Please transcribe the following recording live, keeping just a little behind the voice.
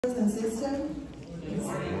Brothers and sisters, Good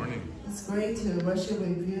morning. It's great to worship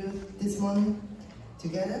with you this morning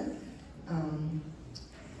together.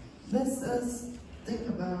 Let us think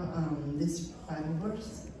about this Bible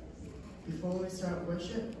verse before we start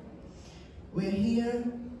worship. We're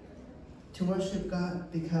here to worship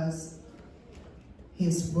God because He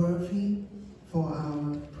is worthy for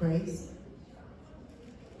our praise.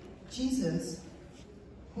 Jesus,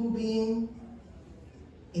 who being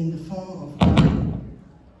in the form of God,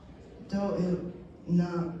 though it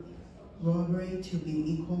not robbery to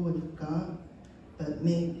be equal with God, but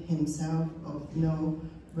made himself of no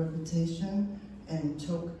reputation, and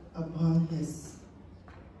took upon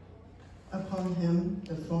him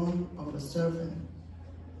the form of a servant,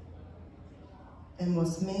 and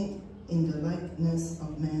was made in the likeness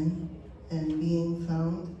of man, and being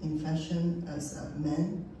found in fashion as a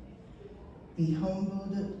man, he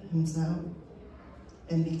humbled himself,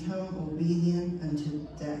 and became obedient unto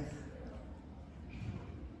death,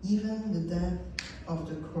 even the death of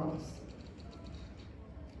the cross.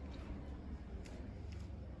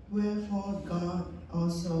 Wherefore God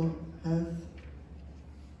also hath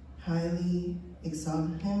highly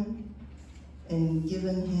exalted him, and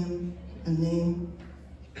given him a name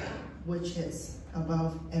which is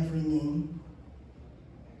above every name,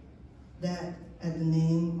 that at the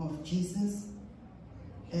name of Jesus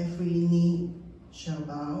every knee shall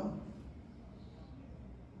bow,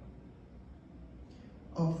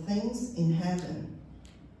 of things in heaven,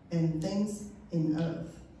 and things in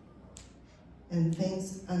earth, and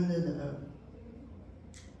things under the earth,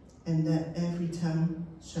 and that every tongue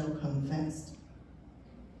shall confess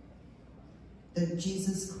that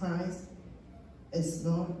Jesus Christ is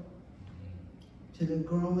Lord, to the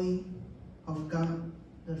glory of God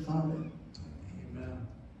the Father. Amen.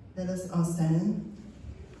 Let us all stand.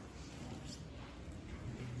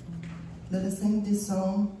 Let us sing this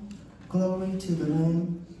song, Glory to the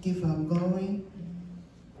Lamb. Give our glory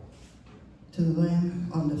to the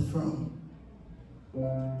Lamb on the throne.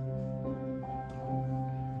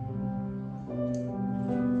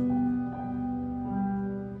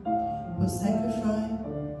 Who sacrificed,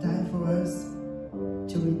 died for us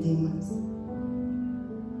to redeem us.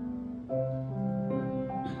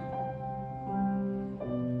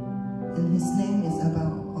 And his name is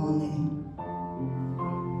above all names.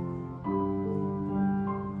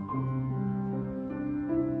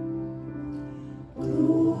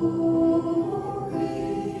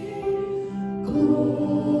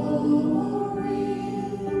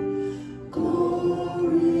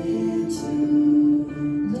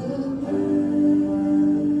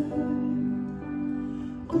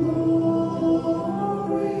 Glory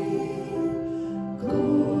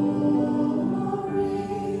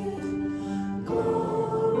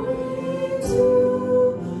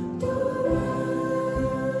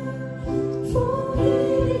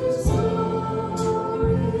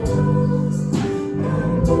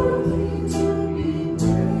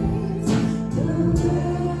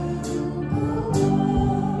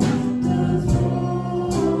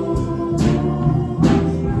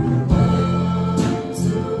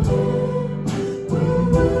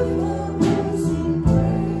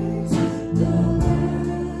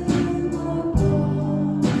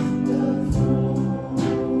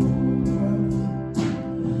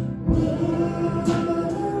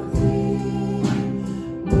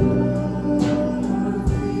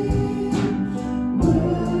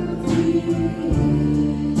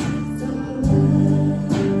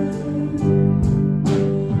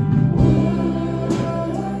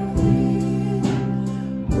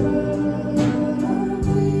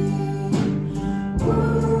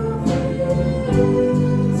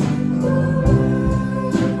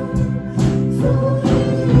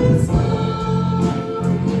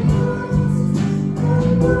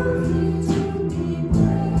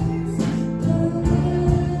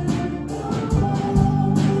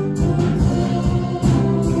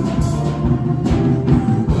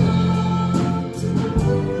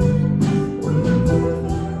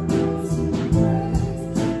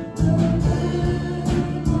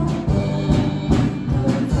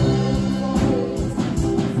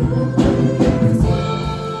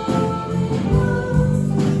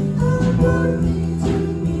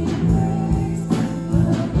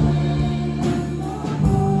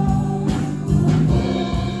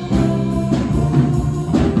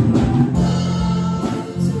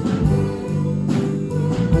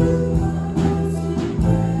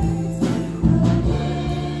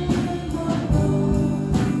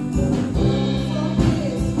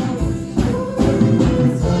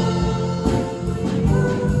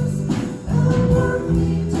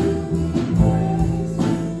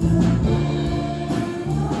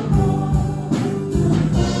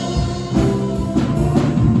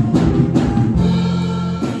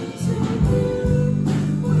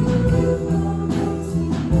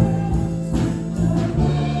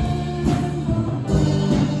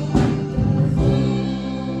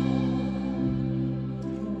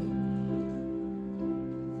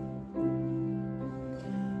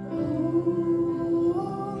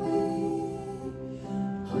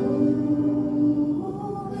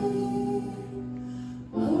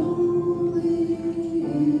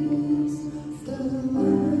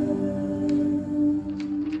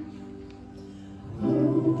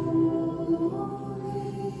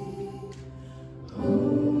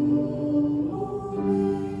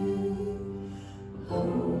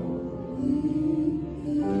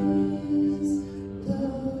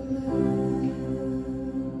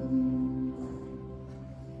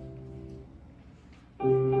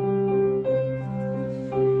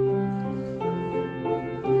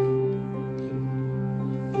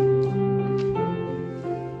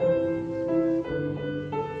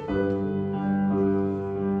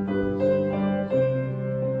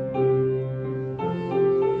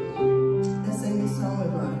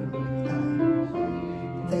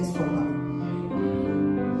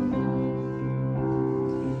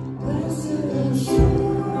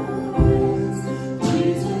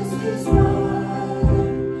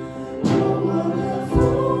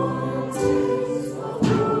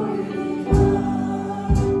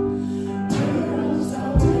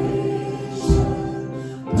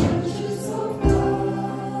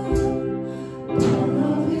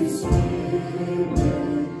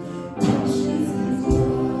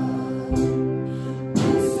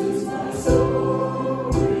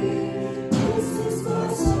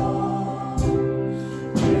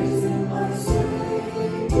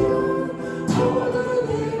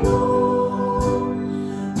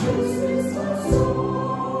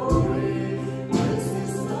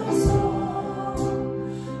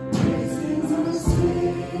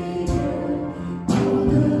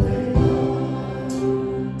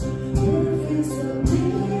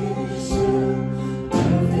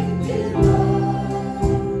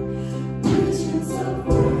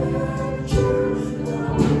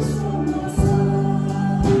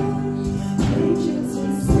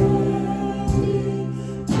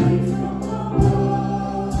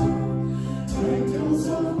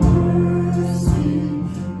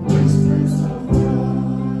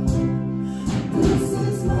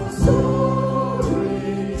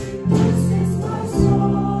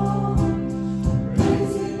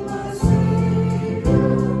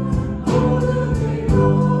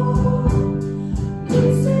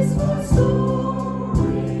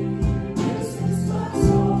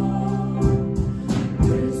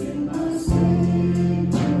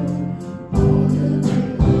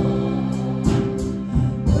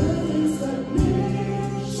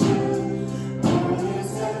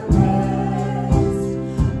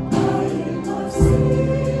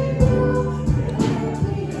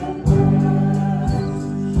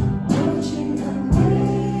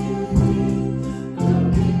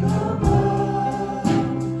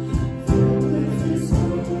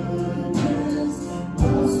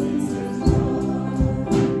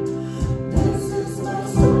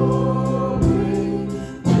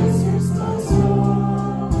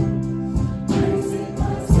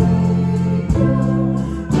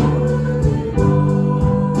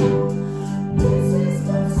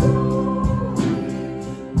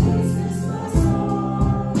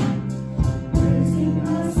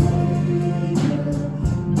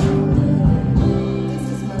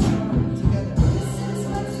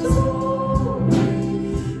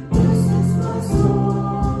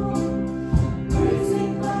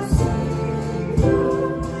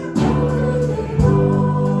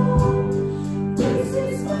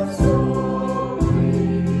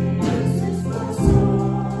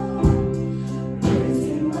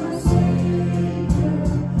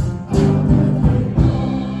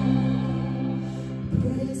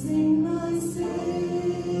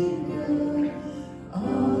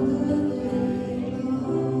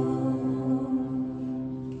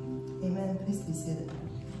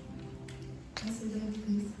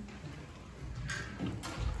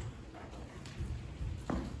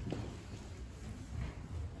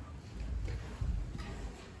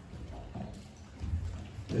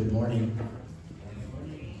Good morning.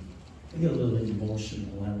 I get a little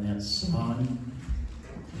emotional on that song,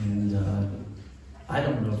 and I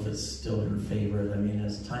don't know if it's still her favorite. I mean,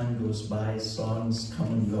 as time goes by, songs come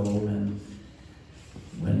and go, and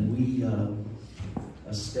when we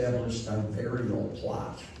established our burial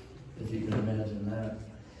plot, if you can imagine that,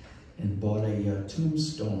 and bought a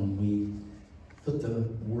tombstone, we put the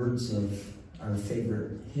words of our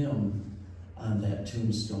favorite hymn on that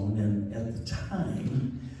tombstone, and at the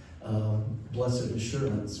time, Blessed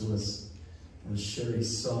Assurance was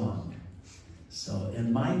Sherry's song. So,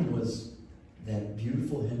 and mine was that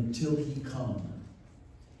beautiful hymn, Till He Come.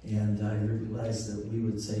 And I realized that we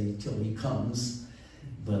would say Till He Comes,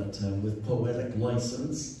 but with poetic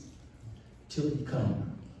license, Till He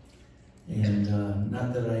Come. And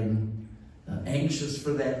not that I'm anxious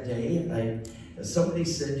for that day. Somebody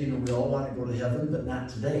said, you know, we all want to go to heaven, but not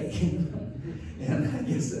today. And I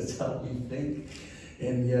guess that's how we think.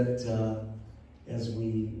 And yet, as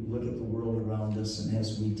we look at the world around us and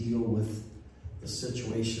as we deal with the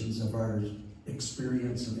situations of our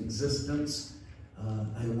experience and existence,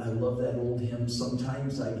 I love that old hymn,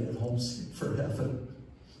 Sometimes I Get Homesick for Heaven.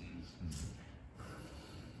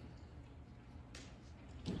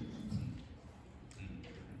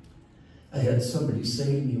 I had somebody say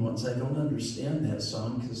to me once, I don't understand that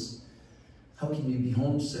song, because how can you be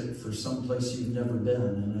homesick for someplace you've never been?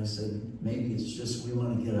 And I said, maybe it's just we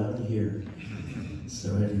want to get out of here.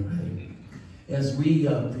 So anyway, as we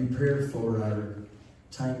prepare for our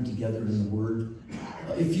time together in the Word,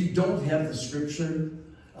 if you don't have the scripture,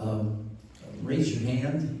 raise your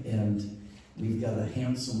hand, and we've got a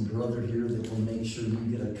handsome brother here that will make sure you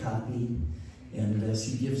get a copy. And as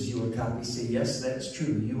he gives you a copy, say, yes, that's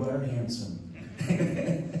true, you are handsome.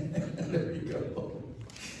 There you go.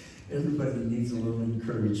 Everybody needs a little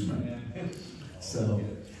encouragement. So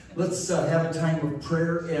let's have a time of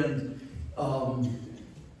prayer, and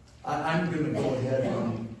I'm going to go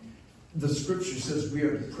ahead. The scripture says we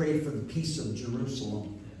are to pray for the peace of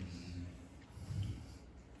Jerusalem.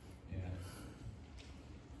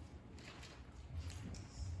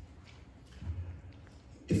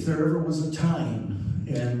 If there ever was a time,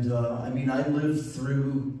 and I mean, I lived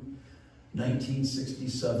through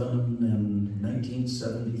 1967 and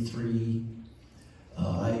 1973.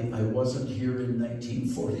 I wasn't here in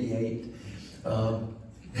 1948.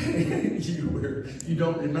 You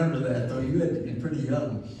don't remember that, though. You had to be pretty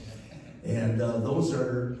young. And those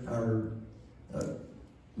are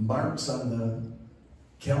marks on the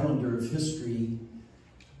calendar of history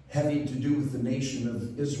having to do with the nation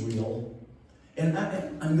of Israel. And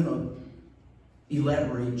I'm going to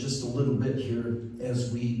elaborate just a little bit here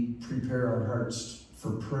as we prepare our hearts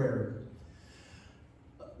for prayer.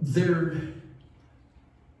 They're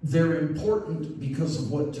important because of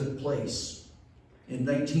what took place. In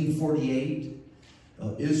 1948,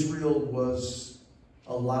 Israel was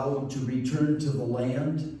allowed to return to the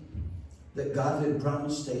land that God had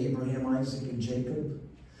promised to Abraham, Isaac, and Jacob.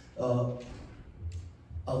 A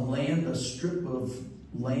strip of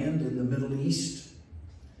land in the Middle East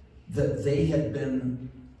that they had been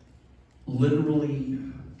literally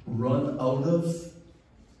run out of.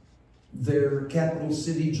 Their capital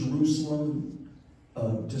city, Jerusalem,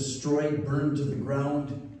 destroyed, burned to the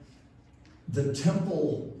ground. The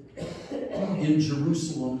temple in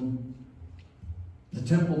Jerusalem, the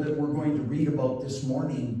temple that we're going to read about this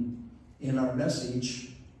morning in our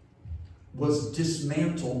message, was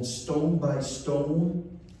dismantled stone by stone,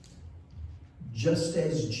 just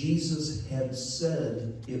as Jesus had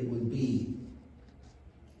said it would be.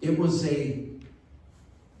 It was a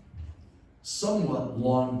somewhat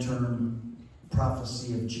long-term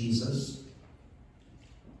prophecy of Jesus.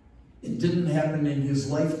 It didn't happen in his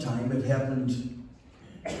lifetime. It happened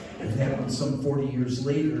some 40 years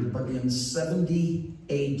later, but in 70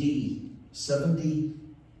 AD,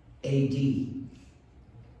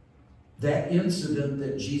 that incident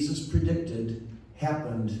that Jesus predicted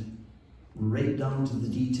happened right down to the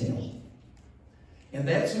detail. And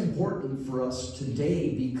that's important for us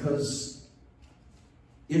today because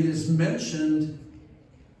it is mentioned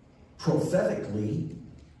prophetically.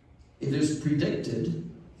 It is predicted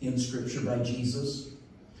in Scripture by Jesus.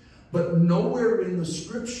 But nowhere in the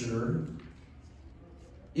Scripture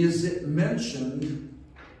is it mentioned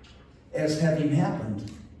as having happened.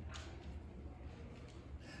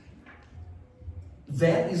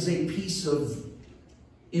 That is a piece of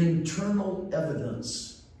internal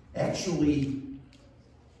evidence, actually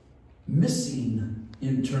missing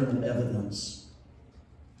internal evidence.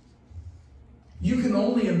 You can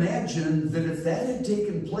only imagine that if that had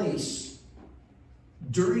taken place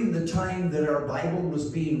during the time that our Bible was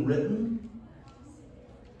being written,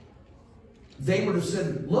 they would have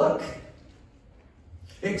said, look,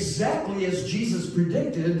 exactly as Jesus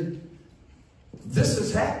predicted, this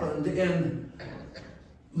has happened, and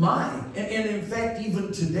in fact,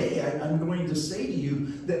 even today, I'm going to say to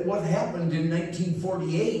you that what happened in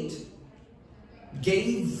 1948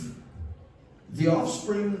 gave the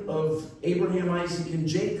offspring of Abraham, Isaac, and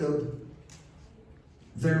Jacob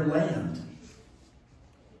their land,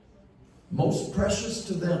 most precious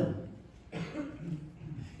to them.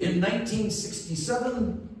 In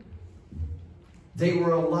 1967, they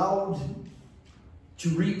were allowed to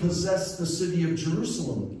repossess the city of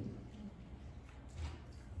Jerusalem,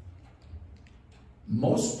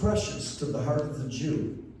 most precious to the heart of the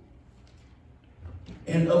Jew.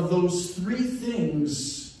 And of those three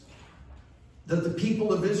things that the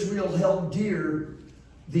people of Israel held dear,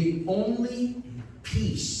 the only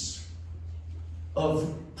piece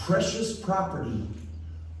of precious property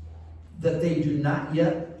that they do not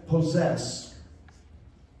yet possess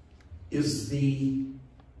is the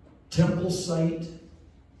temple site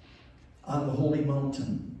on the holy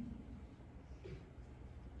mountain.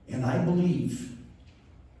 And I believe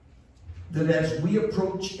that as we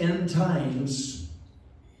approach end times,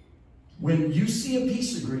 when you see a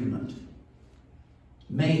peace agreement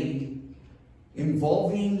made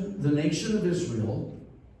involving the nation of Israel,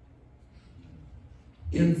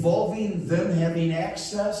 involving them having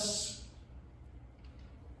access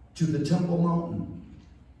to the Temple Mountain.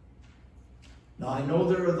 Now, I know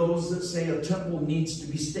there are those that say a temple needs to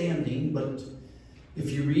be standing, but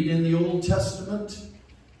if you read in the Old Testament,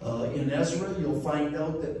 in Ezra, you'll find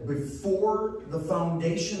out that before the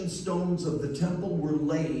foundation stones of the temple were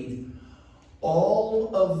laid,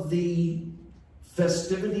 all of the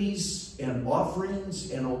festivities and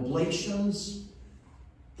offerings and oblations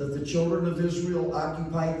that the children of Israel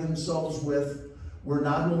occupied themselves with were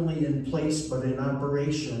not only in place but in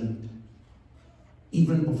operation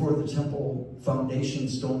even before the temple foundation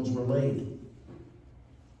stones were laid.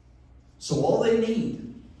 So all they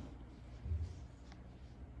need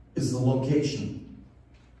is the location.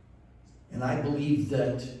 And I believe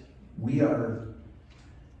that we are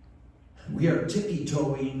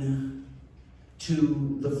tippy-toeing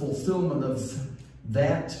to the fulfillment of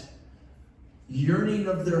that yearning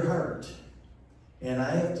of their heart. And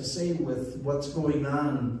I have to say, with what's going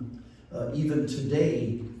on even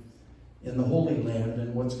today in the Holy Land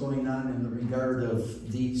and what's going on in the regard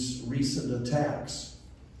of these recent attacks,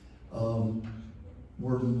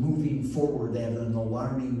 we're moving forward at an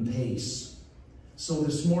alarming pace. So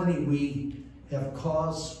this morning we have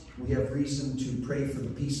cause, we have reason to pray for the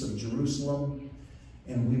peace of Jerusalem,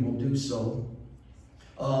 and we will do so.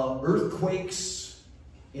 Earthquakes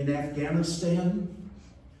in Afghanistan,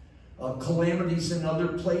 calamities in other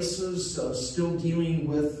places, still dealing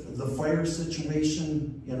with the fire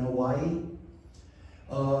situation in Hawaii.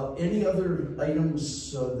 Any other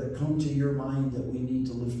items that come to your mind that we need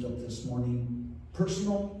to lift up this morning?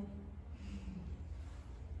 Personal?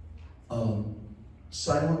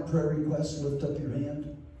 Silent prayer requests, lift up your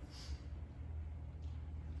hand.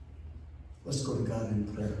 Let's go to God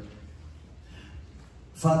in prayer.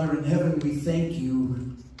 Father in heaven, we thank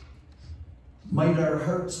you. Might our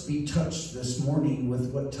hearts be touched this morning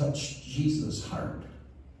with what touched Jesus' heart.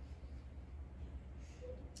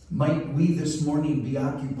 Might we this morning be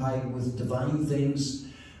occupied with divine things.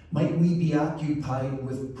 Might we be occupied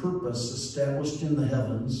with purpose established in the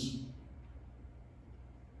heavens.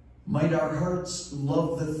 Might our hearts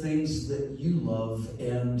love the things that you love,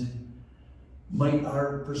 and might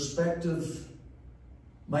our perspective,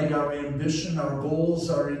 might our ambition, our goals,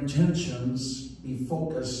 our intentions be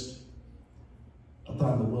focused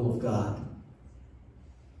upon the will of God.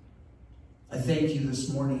 I thank you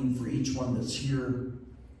this morning for each one that's here,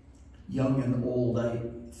 young and old. I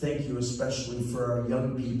thank you especially for our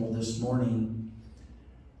young people this morning.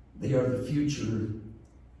 They are the future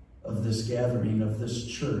of this gathering, of this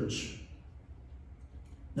church.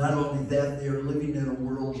 Not only that, they are living in a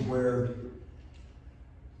world where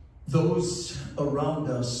those around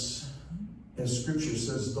us, as Scripture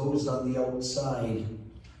says, those on the outside,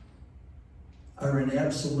 are in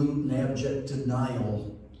absolute and abject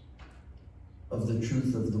denial of the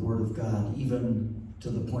truth of the Word of God, even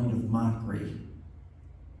to the point of mockery.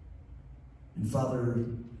 And Father,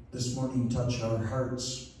 this morning touch our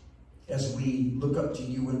hearts as we look up to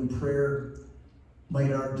you in prayer.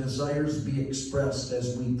 Might our desires be expressed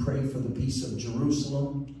as we pray for the peace of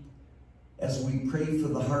Jerusalem, as we pray for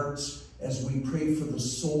the hearts, as we pray for the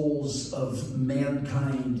souls of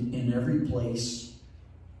mankind in every place,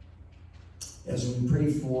 as we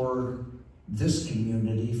pray for this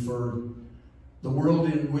community, for the world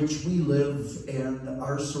in which we live and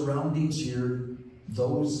our surroundings here,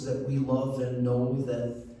 those that we love and know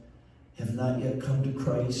that have not yet come to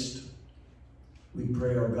Christ, we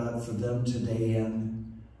pray, our God, for them today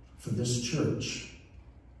and for this church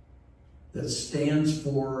that stands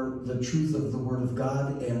for the truth of the Word of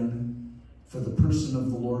God and for the person of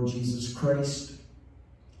the Lord Jesus Christ,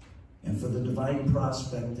 and for the divine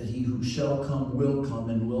prospect that he who shall come will come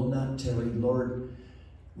and will not tarry. Lord,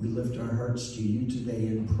 we lift our hearts to you today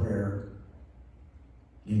in prayer.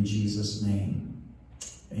 In Jesus' name,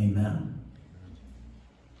 amen.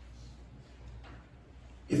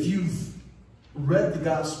 If you've read the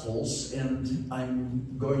Gospels, and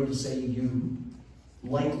I'm going to say you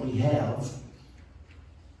likely have,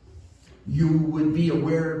 you would be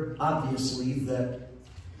aware, obviously, that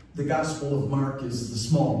the Gospel of Mark is the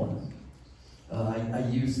small one. I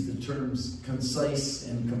use the terms concise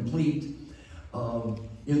and complete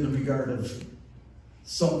in the regard of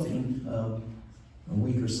something a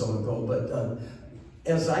week or so ago. But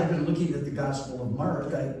as I've been looking at the Gospel of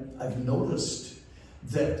Mark, I've noticed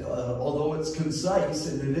that although it's concise,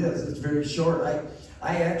 and it is, it's very short,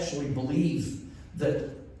 I actually believe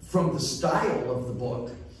that from the style of the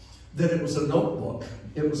book, that it was a notebook.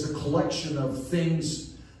 It was a collection of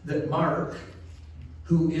things that Mark,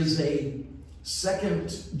 who is a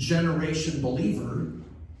second-generation believer,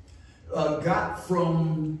 got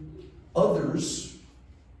from others,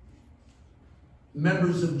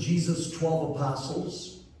 members of Jesus' 12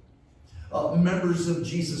 apostles, members of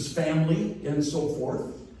Jesus' family, and so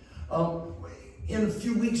forth. In a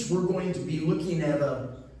few weeks, we're going to be looking at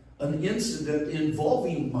an incident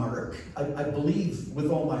involving Mark. I believe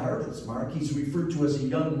with all my heart it's Mark. He's referred to as a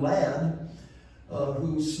young lad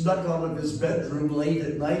who snuck out of his bedroom late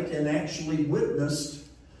at night and actually witnessed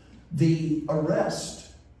the arrest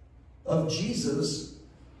of Jesus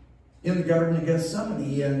in the Garden of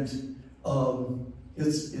Gethsemane. And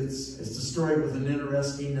it's a story with an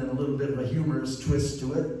interesting and a little bit of a humorous twist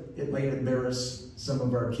to it. It might embarrass some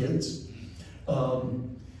of our kids,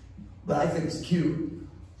 but I think it's cute.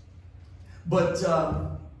 But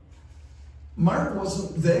Mark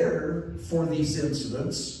wasn't there for these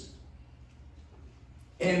incidents,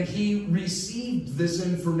 and he received this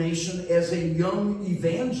information as a young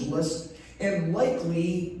evangelist and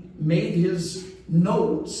likely made his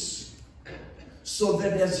notes so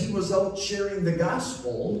that as he was out sharing the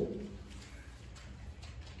gospel,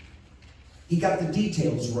 he got the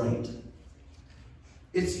details right.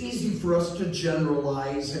 It's easy for us to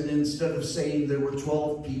generalize, and instead of saying there were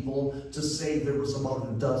 12 people, to say there was about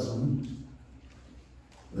a dozen.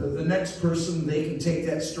 The next person, they can take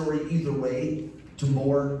that story either way, to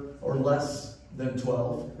more or less than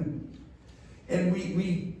 12. And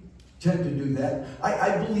we tend to do that.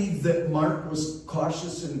 I believe that Mark was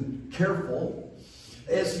cautious and careful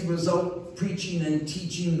as he was out preaching and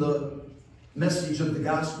teaching the message of the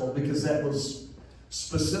gospel, because that was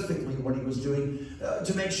specifically what he was doing,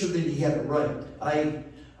 to make sure that he had it right.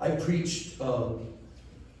 I preached a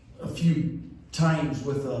few times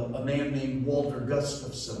with a man named Walter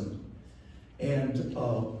Gustafson, and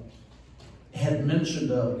had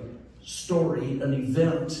mentioned a story, an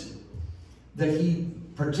event that he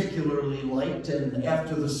particularly liked. And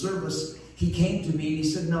after the service, he came to me and he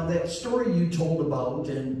said, now that story you told about,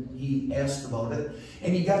 and he asked about it,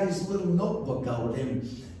 and he got his little notebook out and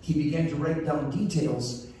he began to write down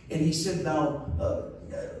details. And he said, now,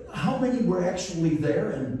 how many were actually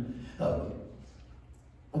there? And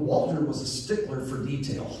Walter was a stickler for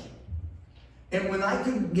detail. And when I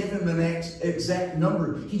couldn't give him an exact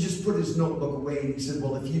number, he just put his notebook away and he said,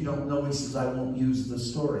 well, if you don't know, he says, I won't use the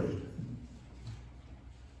story.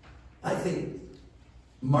 I think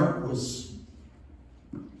Mark was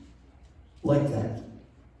like that.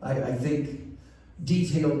 I think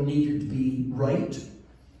detail needed to be right.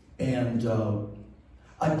 And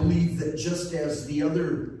I believe that just as the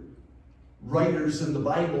other writers in the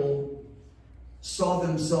Bible saw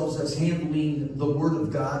themselves as handling the Word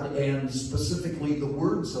of God, and specifically the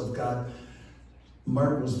words of God,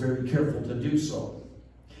 Mark was very careful to do so.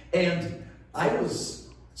 And I was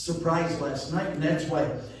surprised last night, and that's why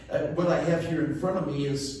what I have here in front of me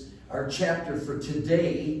is our chapter for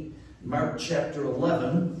today, Mark chapter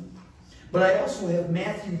 11. But I also have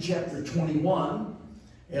Matthew chapter 21,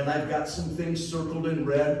 and I've got some things circled in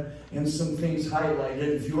red and some things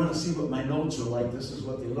highlighted. If you want to see what my notes are like, this is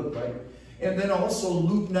what they look like. And then also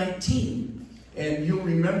Luke 19. And you'll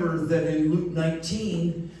remember that in Luke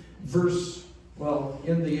 19, verse, well,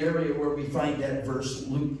 in the area where we find that verse,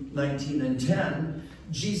 Luke 19 and 10,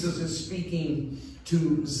 Jesus is speaking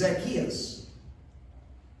to Zacchaeus.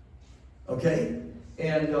 Okay?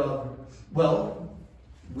 And, well,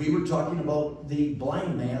 we were talking about the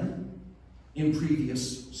blind man in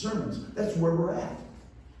previous sermons. That's where we're at.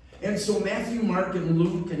 And so Matthew, Mark, and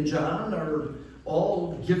Luke, and John are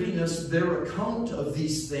all giving us their account of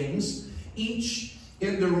these things, each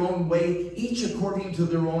in their own way, each according to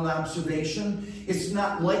their own observation. It's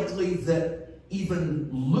not likely that even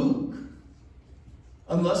Luke,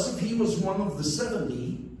 unless if he was one of the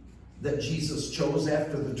 70 that Jesus chose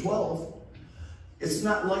after the 12, it's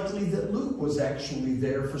not likely that Luke was actually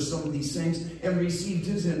there for some of these things and received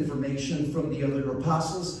his information from the other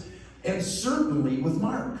apostles, and certainly with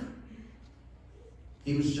Mark.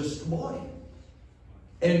 He was just a boy,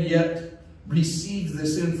 and yet received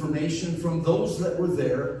this information from those that were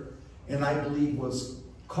there, and I believe was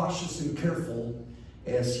cautious and careful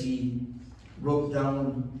as he wrote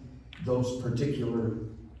down those particular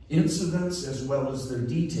incidents as well as their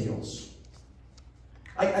details.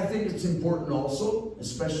 I think it's important also,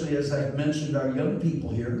 especially as I've mentioned our young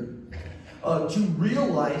people here, to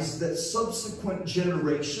realize that subsequent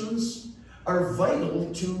generations are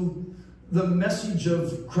vital to the message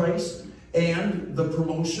of Christ and the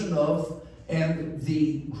promotion of and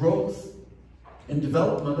the growth and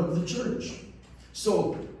development of the church.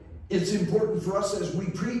 So it's important for us as we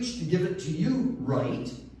preach to give it to you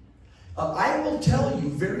right. I will tell you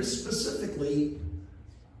very specifically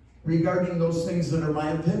regarding those things that are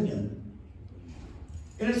my opinion.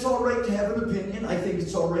 And it's all right to have an opinion. I think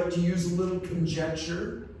it's all right to use a little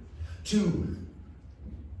conjecture, to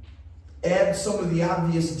add some of the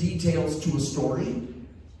obvious details to a story,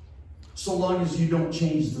 so long as you don't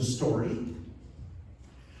change the story.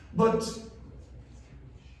 But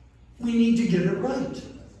we need to get it right.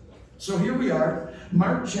 So here we are,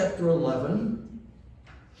 Mark chapter 11.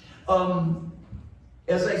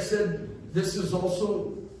 As I said, this is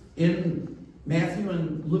also in Matthew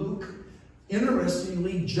and Luke.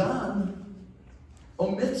 Interestingly, John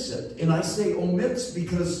omits it. And I say omits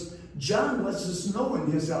because John lets us know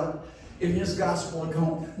in his gospel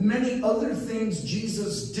account many other things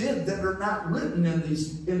Jesus did that are not written in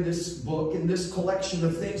this book, in this collection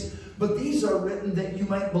of things. But these are written that you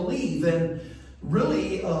might believe. And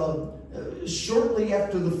really, shortly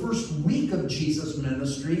after the first week of Jesus'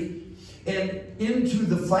 ministry, and into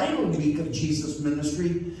the final week of Jesus'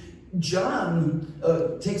 ministry,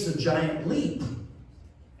 John takes a giant leap.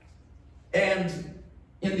 And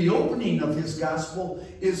in the opening of his gospel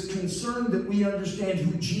is concerned that we understand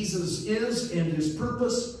who Jesus is and his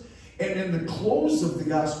purpose. And in the close of the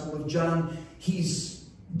gospel of John, he's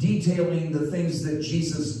detailing the things that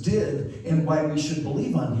Jesus did and why we should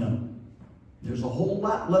believe on him. There's a whole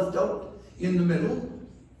lot left out in the middle,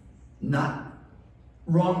 not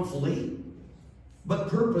wrongfully, but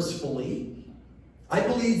purposefully. I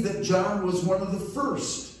believe that John was one of the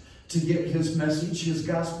first to get his message, his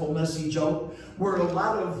gospel message out, where a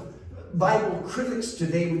lot of Bible critics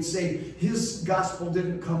today would say his gospel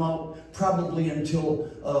didn't come out probably until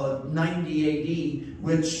 90 AD,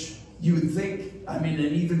 which you would think, I mean,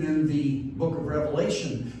 and even in the book of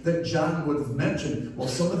Revelation, that John would have mentioned, well,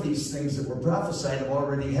 some of these things that were prophesied have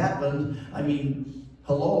already happened. I mean,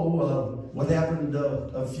 hello, what happened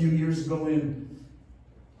a few years ago in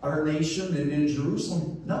our nation and in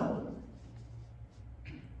Jerusalem? No.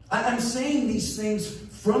 I'm saying these things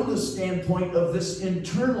from the standpoint of this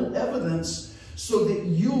internal evidence so that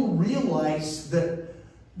you'll realize that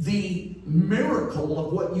the miracle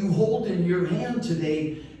of what you hold in your hand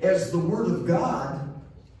today as the Word of God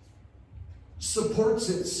supports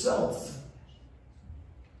itself.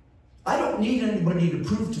 I don't need anybody to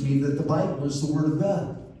prove to me that the Bible is the Word of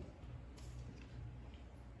God.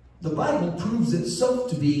 The Bible proves itself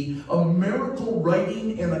to be a miracle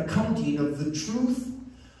writing and accounting of the truth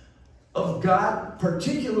of God,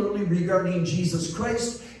 particularly regarding Jesus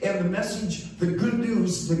Christ and the message, the good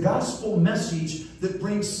news, the gospel message that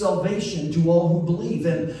brings salvation to all who believe.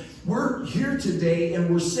 And we're here today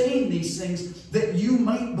and we're saying these things that you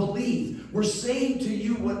might believe. We're saying to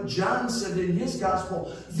you what John said in his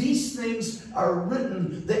gospel. These things are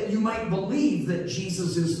written that you might believe that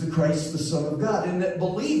Jesus is the Christ, the Son of God, and that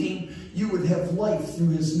believing you would have life through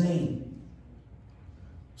his name.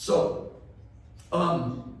 So,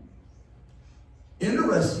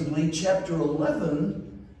 interestingly, chapter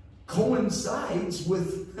 11 coincides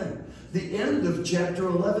with the end of chapter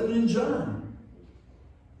 11 in John.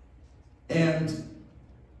 And,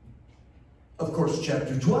 of course,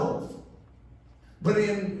 chapter 12. But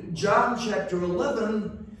in John chapter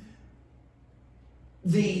 11,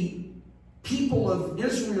 the people of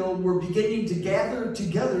Israel were beginning to gather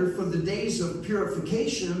together for the days of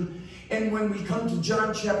purification. And when we come to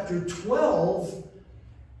John chapter 12,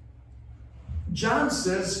 John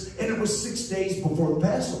says, and it was 6 days before the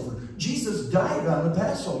Passover. Jesus died on the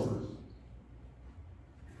Passover.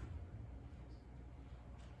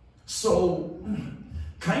 So,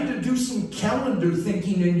 kind of do some calendar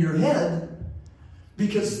thinking in your head,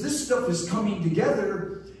 because this stuff is coming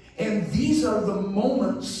together, and these are the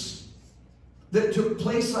moments that took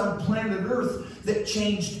place on planet Earth that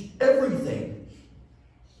changed everything,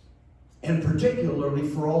 and particularly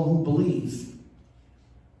for all who believe.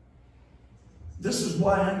 This is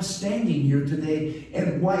why I'm standing here today,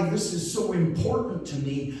 and why this is so important to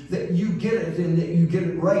me, that you get it and that you get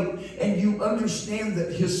it right, and you understand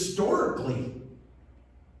that historically,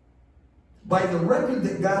 by the record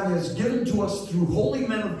that God has given to us through holy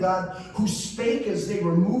men of God who spake as they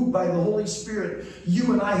were moved by the Holy Spirit,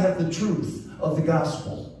 you and I have the truth of the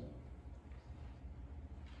gospel.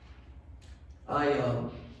 I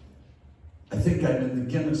think I'm in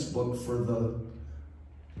the Guinness book for the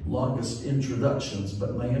longest introductions,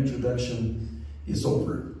 but my introduction is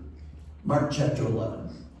over. Mark chapter 11.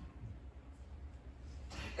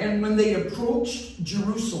 And when they approached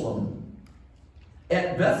Jerusalem,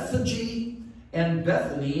 at Bethphage and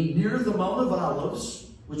Bethany, near the Mount of Olives,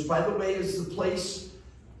 which, by the way, is the place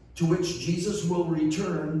to which Jesus will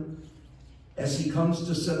return as he comes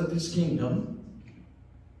to set up his kingdom,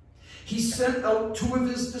 he sent out 2 of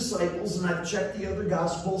his disciples, and I've checked the other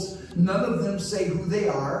Gospels. None of them say who they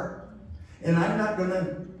are, and I'm not going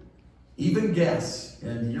to even guess.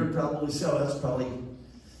 And you're probably saying, oh, that's probably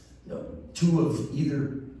 2 of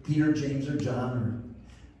either Peter, James, or John, or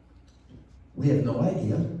we have no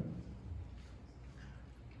idea.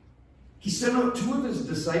 He sent out 2 of his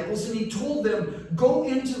disciples, and he told them, go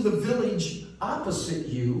into the village opposite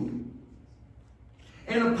you,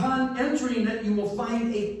 and upon entering it, you will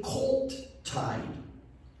find a colt tied.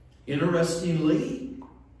 Interestingly,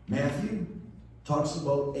 Matthew talks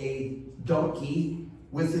about a donkey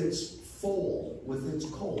with its foal, with its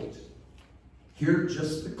colt. Here,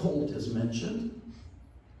 just the colt is mentioned.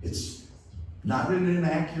 It's not an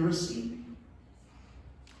inaccuracy,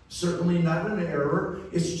 certainly not an error.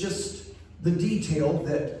 It's just the detail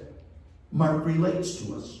that Mark relates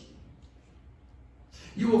to us.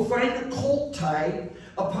 You will find a colt tied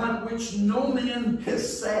upon which no man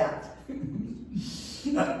has sat.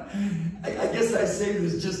 I guess I say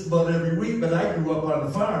this just about every week, but I grew up on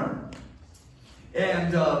a farm.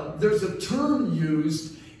 And there's a term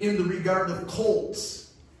used in the regard of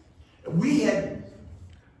colts. I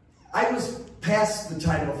was past the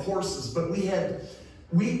time of horses, but we had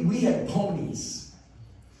ponies.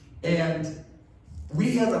 And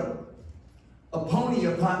we had a pony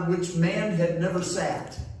upon which man had never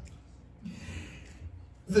sat.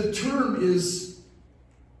 The term is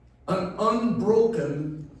an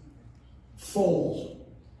unbroken foal.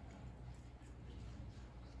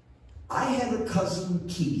 I had a cousin,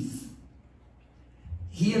 Keith.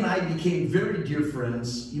 He and I became very dear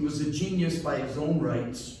friends. He was a genius by his own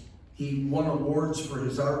rights. He won awards for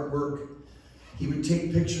his artwork. He would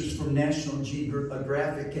take pictures from National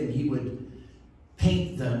Geographic and he would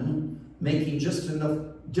paint them, making just enough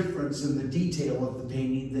difference in the detail of the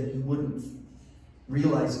painting that you wouldn't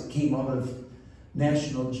realize it came out of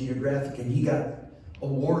National Geographic, and he got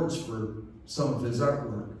awards for some of his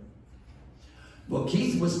artwork. Well,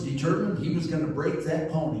 Keith was determined he was going to break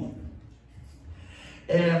that pony.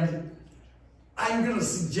 And I'm going to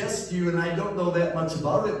suggest to you, and I don't know that much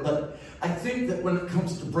about it, but I think that when it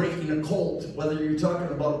comes to breaking a colt, whether you're talking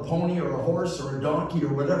about a pony or a horse or a donkey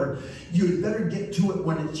or whatever, you'd better get to it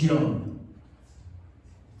when it's young.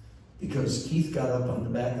 Because Keith got up on the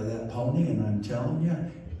back of that pony, and I'm telling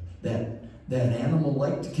you, that animal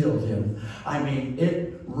liked to kill him. I mean,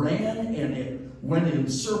 it ran and it went in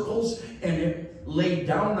circles, and it laid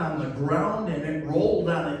down on the ground, and it rolled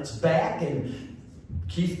on its back, and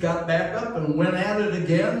Keith got back up and went at it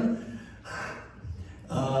again.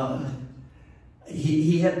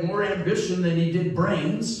 He had more ambition than he did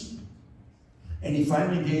brains, and he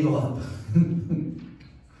finally gave up.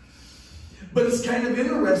 But it's kind of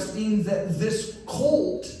interesting that this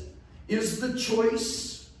colt is the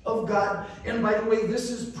choice of God. And by the way,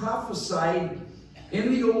 this is prophesied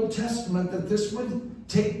in the Old Testament that this would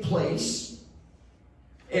take place.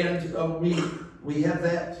 And we have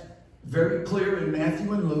that very clear in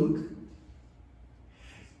Matthew and Luke.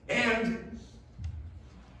 And,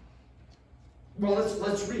 well,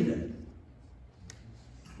 let's read it.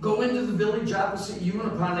 Go into the village opposite you,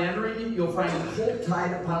 and upon entering it, you'll find a colt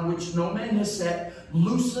tied upon which no man has sat.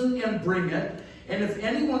 Loosen and bring it. And if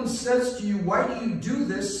anyone says to you, why do you do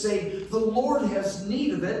this? Say, the Lord has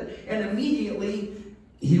need of it, and immediately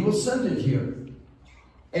he will send it here.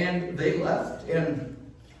 And they left, and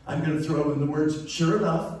I'm going to throw in the words, sure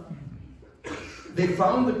enough, they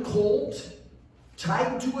found the colt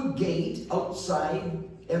tied to a gate outside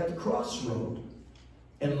at the crossroad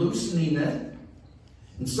and loosening it.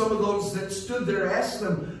 And some of those that stood there asked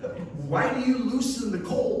them, why do you loosen the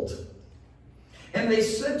colt? And they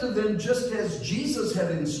said to them just as Jesus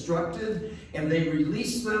had instructed, and they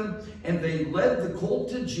released them, and they led the colt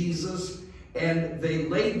to Jesus, and they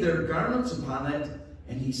laid their garments upon it,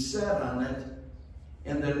 and he sat on it.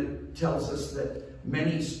 And then it tells us that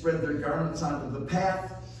many spread their garments onto the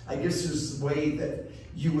path. I guess is the way that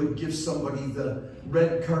you would give somebody the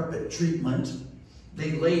red carpet treatment.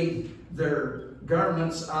 They laid their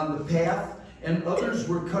garments on the path, and others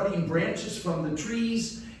were cutting branches from the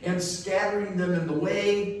trees and scattering them in the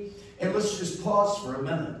way. And let's just pause for a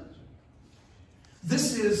minute.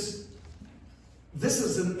 This is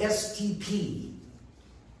an STP.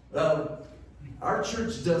 Our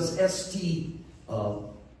church does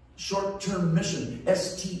short-term mission,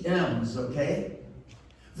 STMs, okay?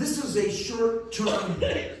 This is a short-term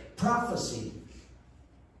prophecy.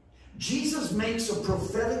 Jesus makes a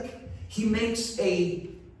prophetic, he makes a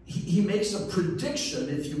prediction,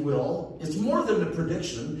 if you will. It's more than a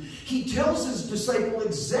prediction. He tells his disciple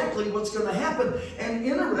exactly what's going to happen. And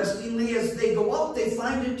interestingly, as they go out, they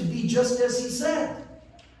find it to be just as he said.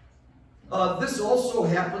 This also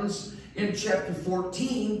happens in chapter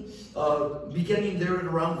 14, beginning there at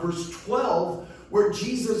around verse 12, where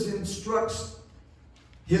Jesus instructs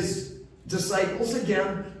his disciples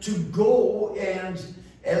again to go, and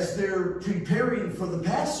as they're preparing for the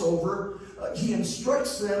Passover, he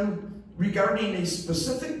instructs them regarding a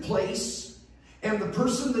specific place and the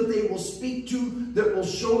person that they will speak to that will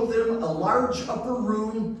show them a large upper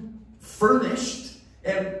room furnished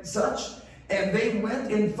and such. And they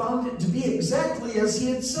went and found it to be exactly as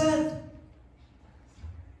he had said.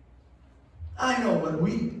 I know when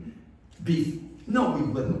we'd be, no, we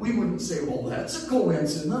wouldn't. We wouldn't say, well, that's a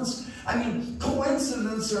coincidence. I mean,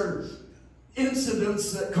 coincidences are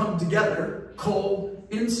incidents that come together.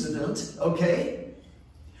 Coincident, okay?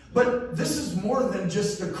 But this is more than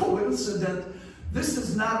just a coincidence. This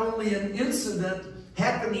is not only an incident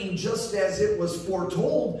happening just as it was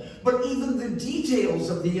foretold, but even the details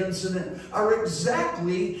of the incident are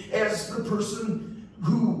exactly as the person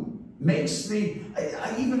who makes the,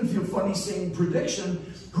 I even feel funny saying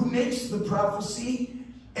prediction, who makes the prophecy,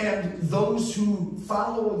 and those who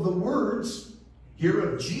follow the words here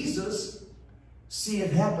of Jesus see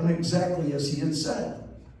it happen exactly as he had said.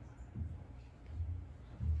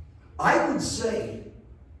 I would say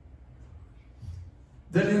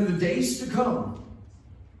that in the days to come,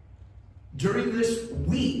 during this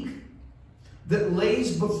week that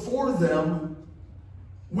lays before them,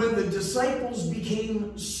 when the disciples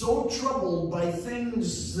became so troubled by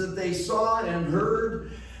things that they saw and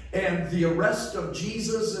heard, and the arrest of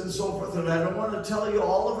Jesus and so forth, and I don't want to tell you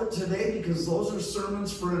all of it today because those are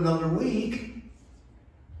sermons for another week,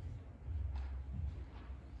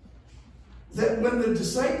 that when the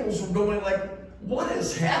disciples were going like, what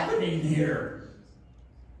is happening here?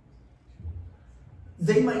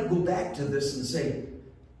 They might go back to this and say,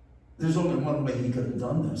 there's only one way he could have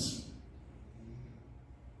done this.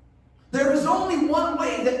 There is only one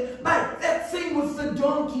way that thing with the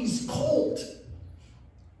donkey's colt,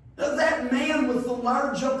 that man with the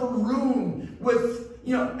large upper room with,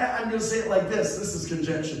 you know, I'm going to say it like this is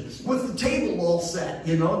conjecture, with the table all set,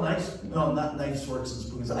 you know, nice, no, not knives, forks, and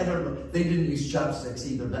spoons. I don't know. They didn't use chopsticks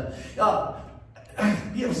either, but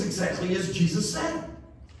it was exactly as Jesus said.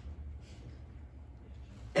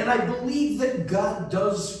 And I believe that God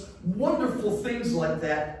does wonderful things like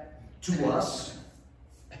that to us,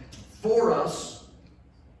 for us,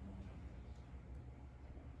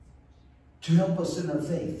 to help us in our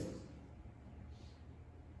faith.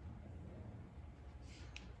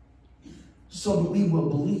 So that we will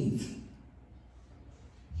believe.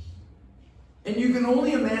 And you can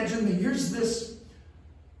only imagine that here's this,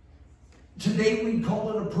 today we'd call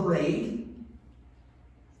it a parade.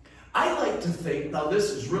 I like to think, now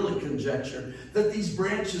this is really conjecture, that these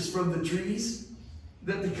branches from the trees,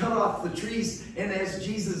 that they cut off the trees, and as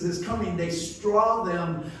Jesus is coming, they straw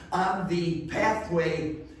them on the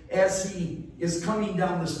pathway as he is coming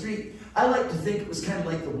down the street. I like to think it was kind of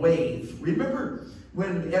like the wave. Remember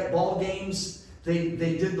when at ball games they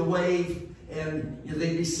did the wave, and you know,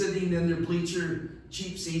 they'd be sitting in their bleacher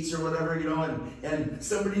cheap seats or whatever, you know, and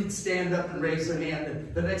somebody'd stand up and raise their hand,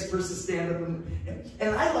 and the next person stand up,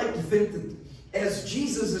 and I like to think that as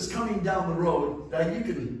Jesus is coming down the road, now you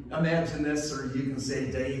can imagine this, or you can say,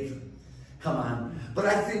 Dave, come on, but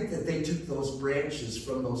I think that they took those branches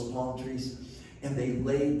from those palm trees and they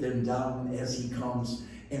laid them down as he comes,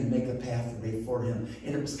 and make a pathway for him.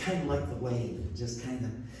 And it was kind of like the wave, just kind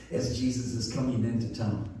of as Jesus is coming into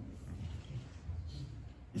town.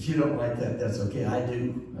 If you don't like that, that's okay. I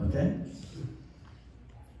do, okay?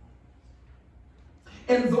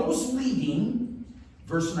 And those leading,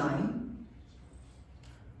 verse 9,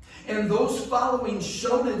 and those following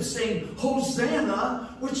shouted, saying,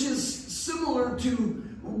 Hosanna, which is similar to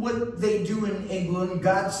what they do in England,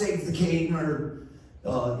 God save the king, or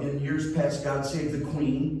in years past, God save the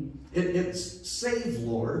queen. It's save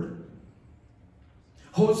Lord.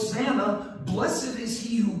 Hosanna, blessed is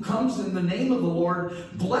he who comes in the name of the Lord.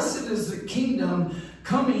 Blessed is the kingdom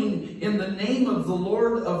coming in the name of the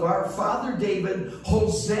Lord of our father David.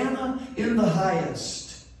 Hosanna in the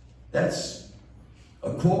highest. That's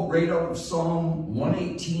a quote right out of Psalm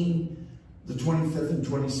 118, the 25th and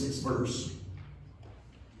 26th verse.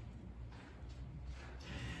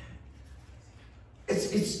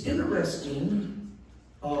 It's interesting.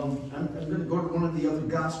 I'm going to go to one of the other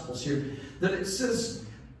Gospels here. That it says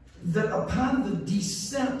that upon the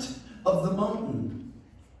descent of the mountain.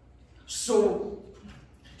 So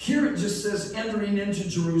here it just says entering into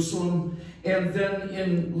Jerusalem. And then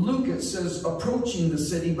in Luke it says approaching the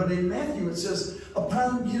city. But in Matthew it says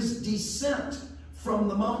upon his descent from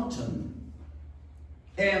the mountain.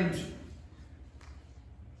 And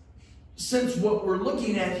since what we're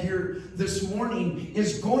looking at here this morning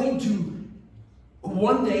is going to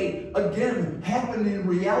one day again happen in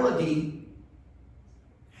reality,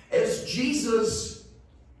 as Jesus'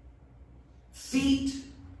 feet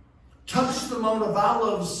touch the Mount of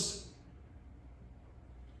Olives,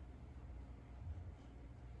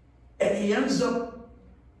 and he ends up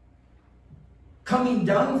coming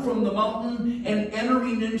down from the mountain and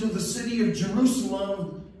entering into the city of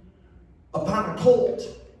Jerusalem upon a colt,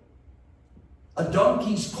 a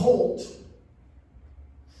donkey's colt.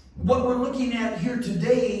 What we're looking at here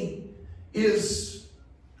today is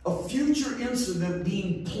a future incident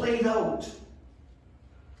being played out.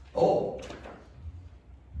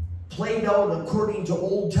 Played out according to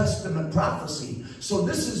Old Testament prophecy. So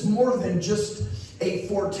this is more than just a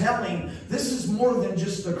foretelling. This is more than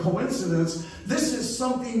just a coincidence. This is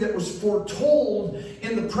something that was foretold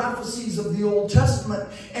in the prophecies of the Old Testament,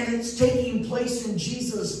 and it's taking place in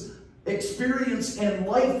Jesus' experience and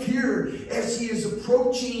life here as he is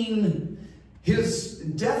approaching his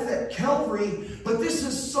death at Calvary. But this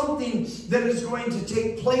is something that is going to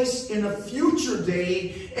take place in a future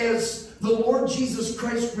day as the Lord Jesus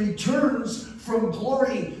Christ returns from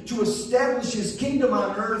glory to establish his kingdom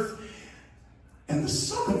on earth. And the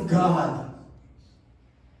Son of God,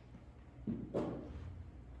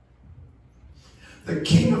 the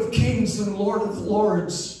King of Kings and Lord of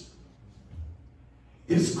Lords,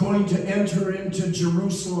 is going to enter into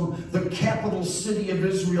Jerusalem, the capital city of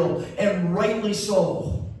Israel, and rightly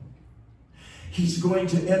so. He's going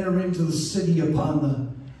to enter into the city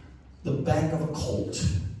upon the back of a colt,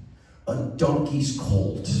 a donkey's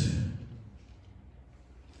colt.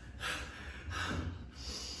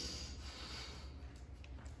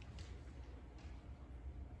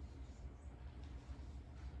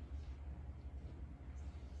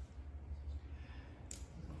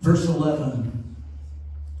 Verse 11.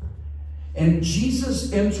 And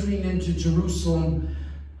Jesus entering into Jerusalem,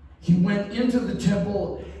 he went into the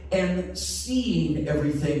temple and seeing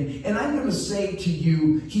everything. And I'm going to say to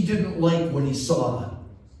you, he didn't like what he saw.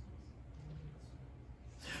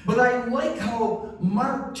 But I like how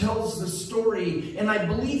Mark tells the story, and I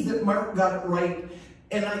believe that Mark got it right,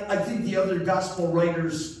 and I think the other gospel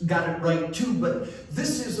writers got it right too, but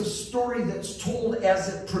this is a story that's told as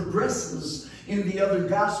it progresses in the other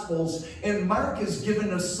gospels, and Mark has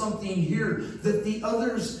given us something here that the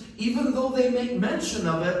others, even though they make mention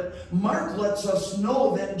of it, Mark lets us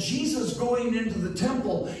know that Jesus going into the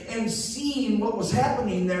temple and seeing what was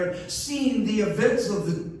happening there, seeing the events of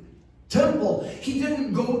the temple, he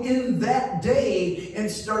didn't go in that day and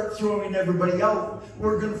start throwing everybody out.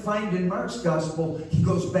 We're going to find in Mark's gospel, he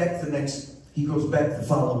goes back the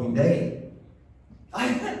following day.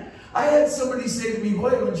 I had somebody say to me,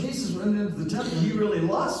 boy, when Jesus went into the temple, he really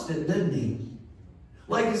lost it, didn't he?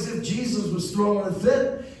 Like as if Jesus was throwing a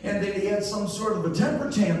fit and that he had some sort of a temper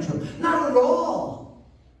tantrum. Not at all.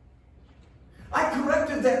 I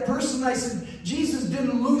corrected that person. I said, Jesus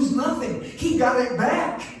didn't lose nothing. He got it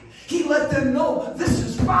back. He let them know, this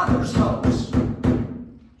is Father's house.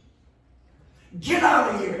 Get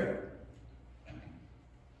out of here.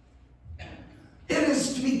 It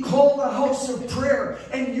is to be called a house of prayer,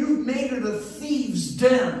 and you've made it a thieves'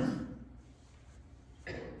 den.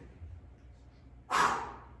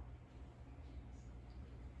 And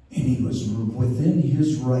he was within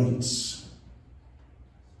his rights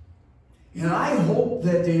And I hope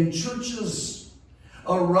that in churches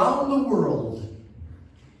around the world,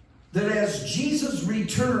 that as Jesus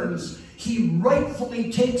returns, he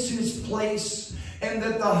rightfully takes his place, and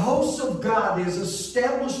that the house of God is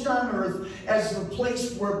established on earth as the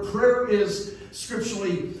place where prayer is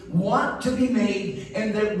scripturally wont to be made,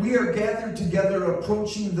 and that we are gathered together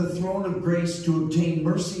approaching the throne of grace to obtain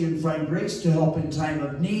mercy and find grace to help in time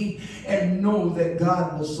of need, and know that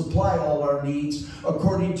God will supply all our needs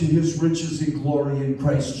according to his riches in glory in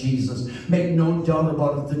Christ Jesus. Make no doubt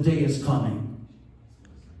about it, the day is coming.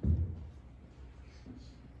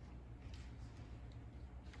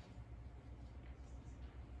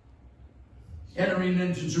 Entering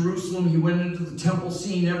into Jerusalem, he went into the temple,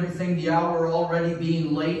 seeing everything, the hour already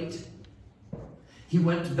being late. He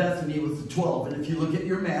went to Bethany with the 12. And if you look at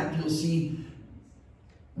your map, you'll see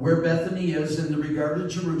where Bethany is in the regard to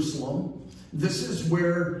Jerusalem. This is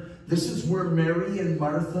where Mary and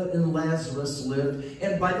Martha and Lazarus lived.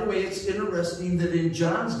 And by the way, it's interesting that in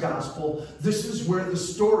John's gospel, this is where the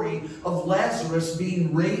story of Lazarus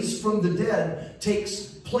being raised from the dead takes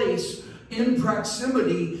place, in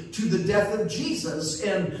proximity to the death of Jesus.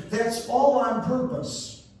 And that's all on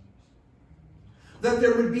purpose. That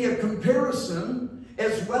there would be a comparison,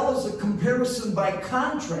 as well as a comparison by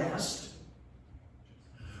contrast,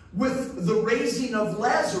 with the raising of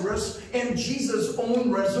Lazarus and Jesus' own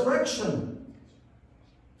resurrection.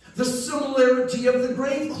 The similarity of the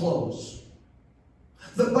grave clothes.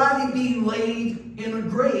 The body being laid in a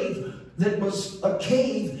grave that was a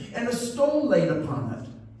cave and a stone laid upon it.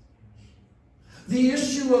 The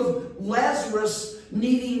issue of Lazarus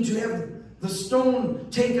needing to have the stone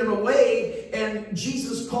taken away, and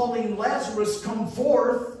Jesus calling Lazarus, come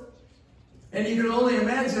forth. And you can only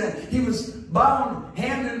imagine that. He was bound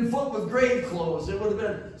hand and foot with grave clothes. It would have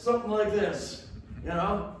been something like this, you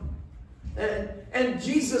know. And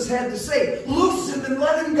Jesus had to say, loose him and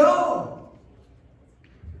let him go.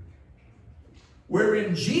 Where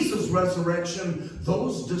in Jesus' resurrection,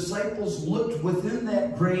 those disciples looked within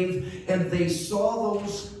that grave and they saw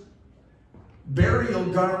those burial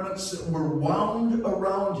garments that were wound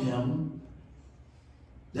around him,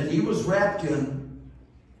 that he was wrapped in,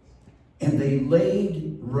 and they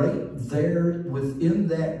laid right there within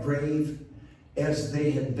that grave as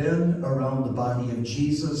they had been around the body of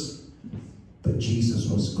Jesus, but Jesus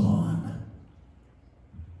was gone.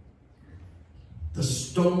 The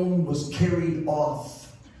stone was carried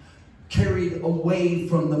off, carried away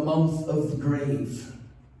from the mouth of the grave.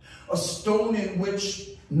 A stone in which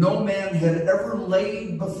no man had ever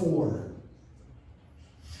laid before.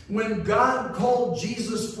 When God called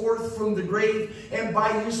Jesus forth from the grave, and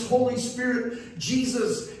by his Holy Spirit,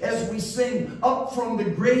 Jesus, as we sing, up from the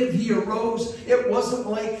grave he arose, it wasn't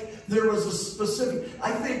like there was a specific...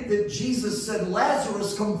 I think that Jesus said,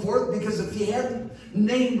 Lazarus, come forth, because if he hadn't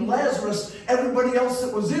named Lazarus, everybody else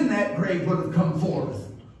that was in that grave would have come forth.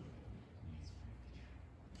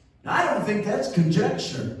 Now, I don't think that's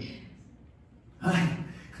conjecture.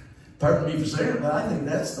 Pardon me for saying it, but I think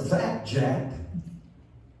that's the fact, Jack.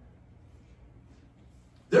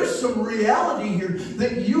 There's some reality here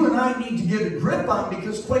that you and I need to get a grip on,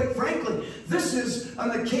 because quite frankly, this is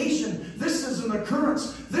an occasion, this is an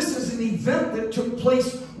occurrence, this is an event that took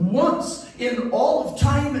place once in all of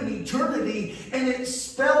time and eternity, and it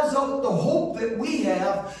spells out the hope that we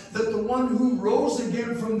have, that the one who rose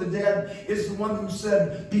again from the dead is the one who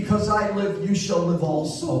said, because I live, you shall live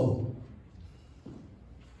also.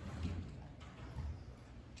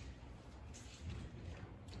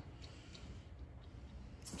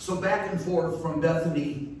 So back and forth from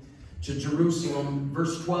Bethany to Jerusalem.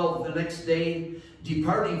 Verse 12, the next day,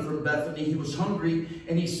 departing from Bethany, he was hungry,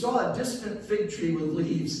 and he saw a distant fig tree with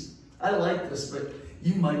leaves. I like this, but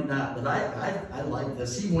you might not, but I like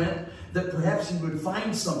this. He went that perhaps he would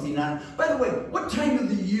find something on it. By the way, what time of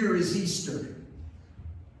the year is Easter?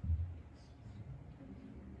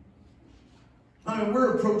 I mean,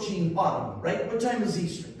 we're approaching autumn, right? What time is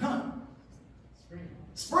Easter? Come on. Spring.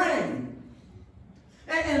 Spring.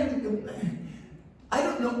 And I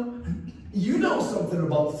don't know, you know something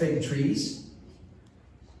about fig trees.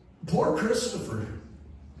 Poor Christopher.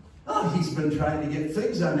 Oh, he's been trying to get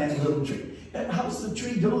figs on that little tree. How's the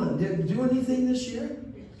tree doing? Did it do anything this year?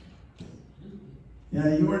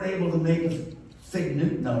 Yeah, you weren't able to make a fig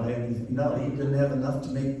Newton out of anything. No, he didn't have enough to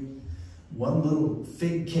make one little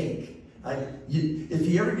fig cake. If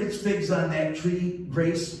he ever gets figs on that tree,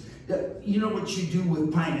 Grace, you know what you do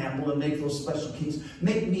with pineapple and make those special cakes?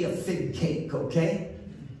 Make me a fig cake, okay?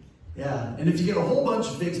 Yeah, and if you get a whole bunch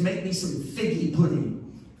of figs, make me some figgy pudding.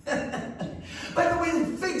 By the way,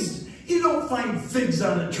 the figs, you don't find figs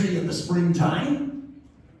on a tree in the springtime.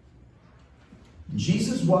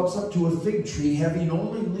 Jesus walks up to a fig tree having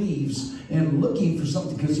only leaves and looking for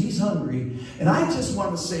something because he's hungry. And I just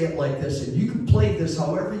want to say it like this, and you can play this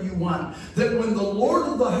however you want, that when the Lord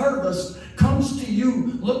of the harvest comes to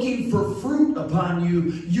you looking for fruit upon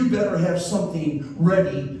you, you better have something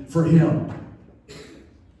ready for him.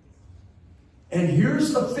 And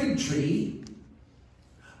here's a fig tree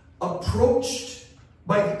approached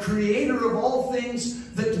by the creator of all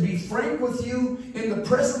things that, to be frank with you, in the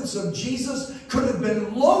presence of Jesus, could have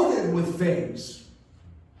been loaded with figs.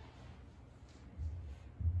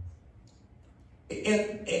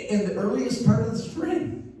 In the earliest part of the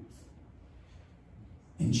spring.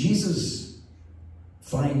 And Jesus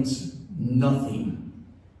finds nothing.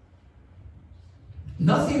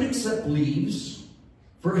 Nothing except leaves,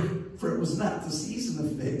 for it was not the season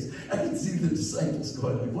of figs. I can see the disciples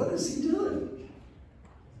going, like, what is he doing?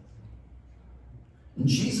 And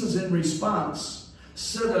Jesus, in response,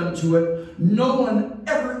 said unto it, no one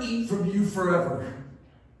ever eat from you forever.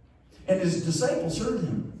 And his disciples heard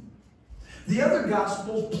him. The other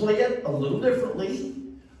Gospels play it a little differently.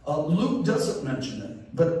 Luke doesn't mention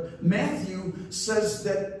it. But Matthew says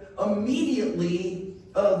that immediately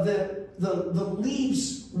the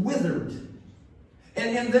leaves withered.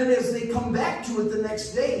 And then as they come back to it the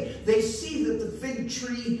next day, they see that the fig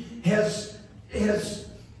tree has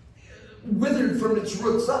withered from its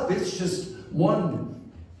roots up. It's just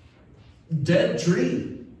one dead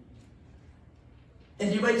tree.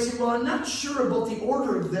 And you might say, well, I'm not sure about the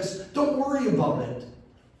order of this. Don't worry about it.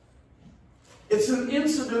 It's an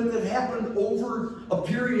incident that happened over a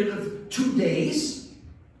period of 2 days.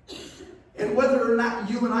 And whether or not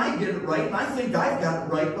you and I get it right, and I think I've got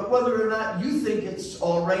it right, but whether or not you think it's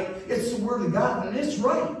all right, it's the Word of God, and it's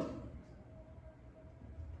right.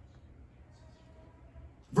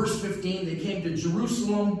 Verse 15, they came to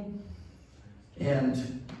Jerusalem,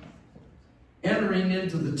 and entering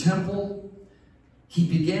into the temple, he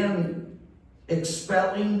began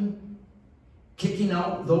expelling, kicking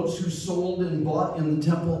out those who sold and bought in the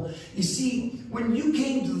temple. You see, when you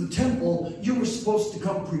came to the temple, you were supposed to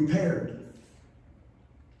come prepared.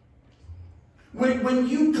 When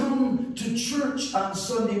you come to church on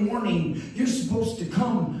Sunday morning, you're supposed to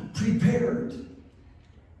come prepared.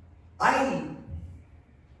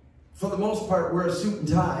 For the most part, wear a suit and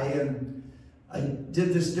tie, and I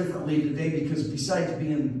did this differently today because besides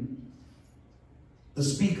being the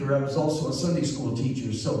speaker, I was also a Sunday school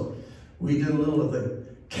teacher, so we did a little of the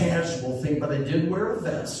casual thing, but I did wear a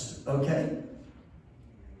vest, okay?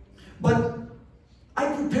 But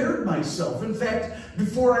I prepared myself. In fact,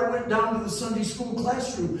 before I went down to the Sunday school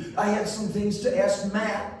classroom, I had some things to ask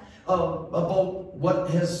Matt about what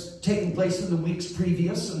has taken place in the weeks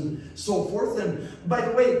previous and so forth. And by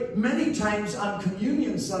the way, many times on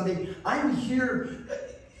Communion Sunday, I'm here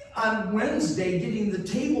on Wednesday getting the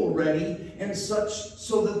table ready and such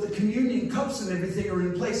so that the communion cups and everything are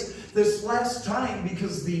in place. This last time,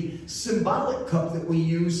 because the symbolic cup that we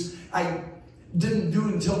use, I didn't do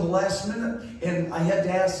until the last minute, and I had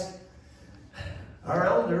to ask our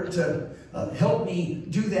elder to help me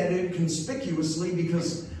do that inconspicuously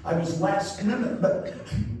because I was last minute. But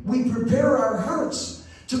we prepare our hearts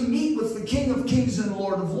to meet with the King of Kings and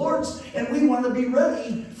Lord of Lords, and we want to be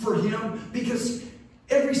ready for him because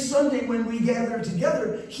every Sunday when we gather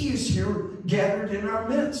together, he is here gathered in our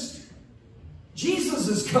midst. Jesus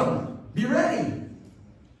is coming. Be ready.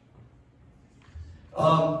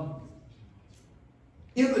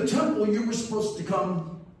 In the temple, you were supposed to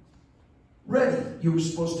come ready. You were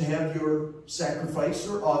supposed to have your sacrifice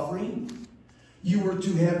or offering. You were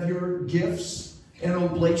to have your gifts and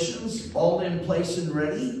oblations all in place and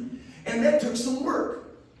ready. And that took some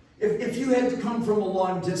work. If you had to come from a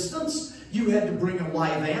long distance, you had to bring a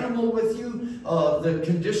live animal with you. The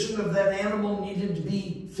condition of that animal needed to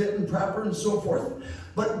be fit and proper and so forth.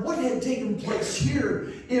 But what had taken place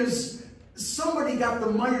here is somebody got the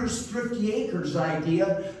Myers Thrifty Acres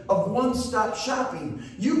idea of one-stop shopping.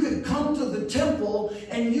 You could come to the temple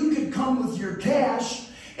and you could come with your cash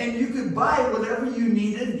and you could buy whatever you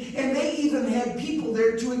needed, and they even had people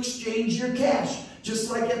there to exchange your cash, just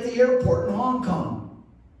like at the airport in Hong Kong.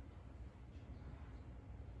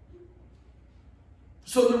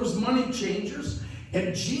 So there was money changers,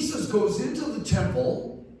 and Jesus goes into the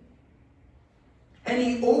temple and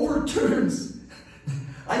he overturns.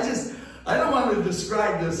 I don't want to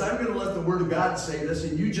describe this. I'm going to let the Word of God say this,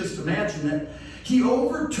 and you just imagine it. He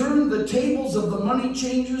overturned the tables of the money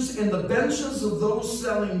changers and the benches of those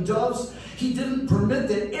selling doves. He didn't permit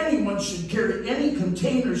that anyone should carry any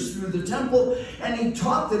containers through the temple. And he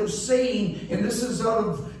taught them, saying, and this is out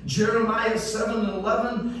of Jeremiah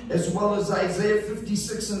 7:11, as well as Isaiah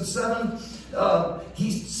 56:7.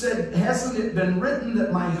 He said, hasn't it been written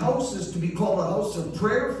that my house is to be called a house of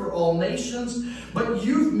prayer for all nations? But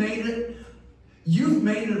you've made it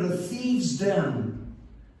a thieves' den,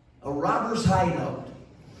 a robber's hideout.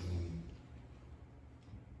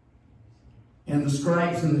 And the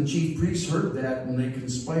scribes and the chief priests heard that, and they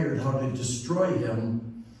conspired how to destroy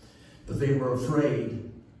him, but they were afraid.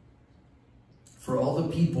 For all the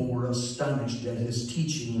people were astonished at his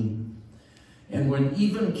teaching. And when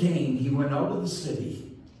even came, he went out of the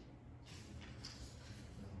city.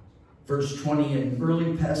 Verse 20, and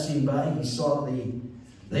early passing by, they saw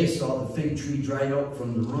the fig tree dried up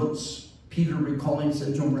from the roots. Peter, recalling,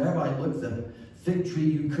 said to him, Rabbi, look, the fig tree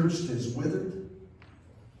you cursed is withered.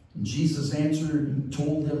 And Jesus answered and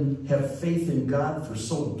told him, have faith in God, for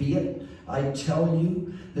so be it. I tell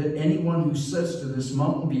you that anyone who says to this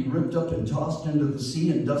mountain, be ripped up and tossed into the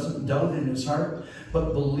sea, and doesn't doubt in his heart,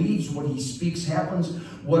 but believes what he speaks happens,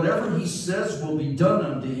 whatever he says will be done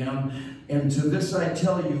unto him. And to this I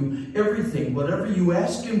tell you, everything, whatever you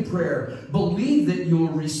ask in prayer, believe that you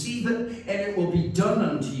will receive it, and it will be done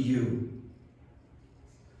unto you.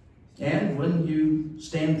 And when you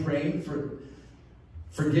stand praying,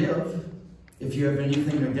 forgive if you have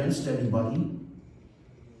anything against anybody,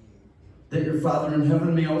 that your Father in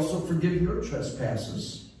heaven may also forgive your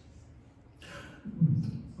trespasses.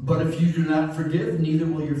 But if you do not forgive, neither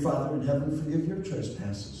will your Father in heaven forgive your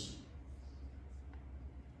trespasses.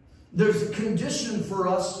 There's a condition for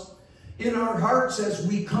us in our hearts as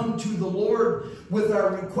we come to the Lord with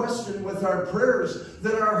our requests and with our prayers,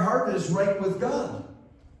 that our heart is right with God.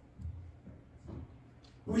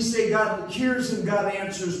 We say God hears and God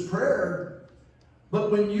answers prayer,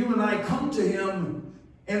 but when you and I come to him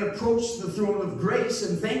and approach the throne of grace,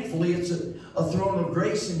 and thankfully it's a throne of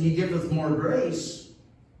grace, and he giveth more grace,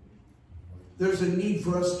 there's a need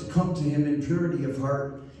for us to come to him in purity of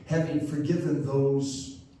heart, having forgiven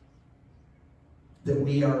those that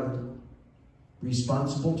we are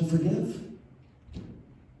responsible to forgive.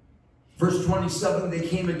 Verse 27, they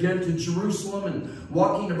came again to Jerusalem, and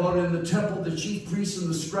walking about in the temple, the chief priests and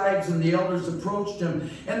the scribes and the elders approached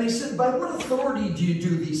him, and they said, by what authority do you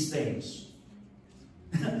do these things?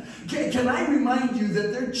 Can I remind you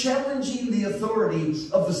that they're challenging the authority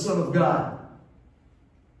of the Son of God?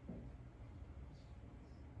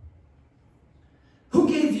 Who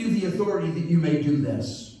gave you the authority that you may do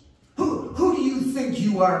this? Who do you think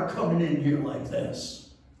you are coming in here like this?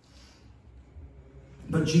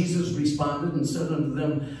 But Jesus responded and said unto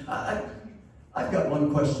them, I've got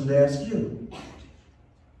one question to ask you.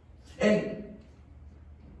 And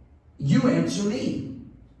you answer me.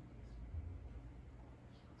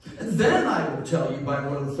 And then I will tell you by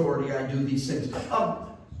what authority I do these things.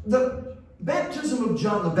 The baptism of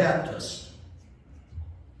John the Baptist,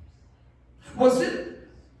 was it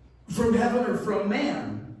from heaven or from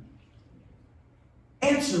man?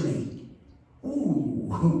 Answer me.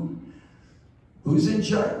 Ooh, who's in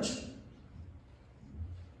charge?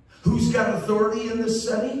 Who's got authority in this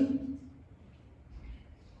setting?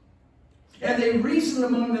 And they reasoned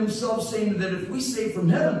among themselves, saying that if we say from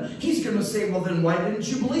heaven, he's going to say, well, then why didn't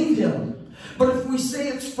you believe him? But if we say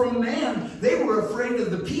it's from man, they were afraid of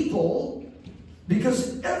the people,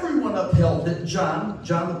 because everyone upheld that John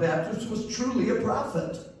the Baptist was truly a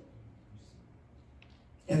prophet.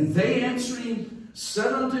 And they answering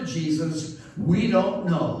said unto Jesus, we don't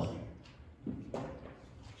know.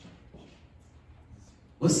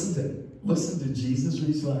 Listen to Jesus'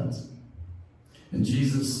 response. And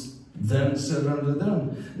Jesus then said unto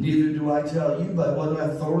them, neither do I tell you by what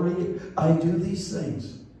authority I do these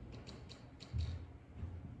things.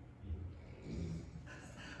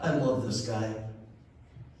 I love this guy.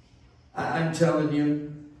 I'm telling you,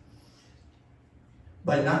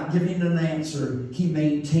 by not giving an answer, he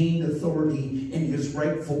maintained authority in his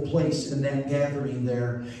rightful place in that gathering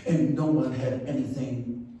there, and no one had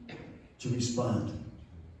anything to respond.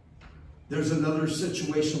 There's another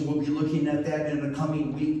situation. We'll be looking at that in the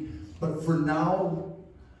coming week. But for now,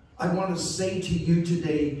 I want to say to you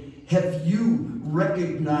today, have you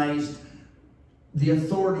recognized the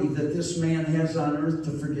authority that this man has on earth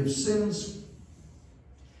to forgive sins?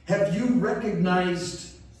 Have you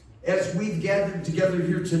recognized, as we've gathered together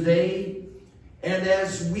here today, and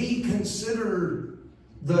as we consider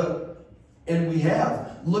and we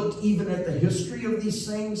have looked even at the history of these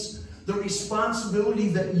things, the responsibility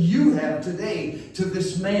that you have today to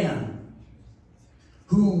this man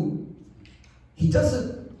who he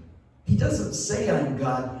doesn't say I'm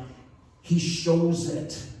God, he shows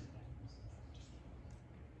it.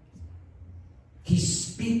 He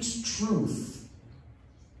speaks truth.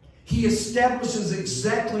 He establishes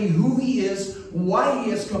exactly who He is, why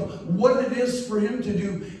He has come, what it is for Him to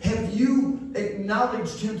do. Have you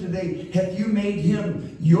acknowledged Him today? Have you made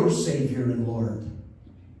Him your Savior and Lord?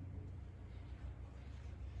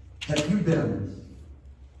 Have you been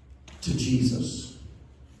to Jesus?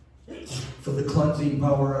 For the cleansing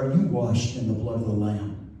power, are you washed in the blood of the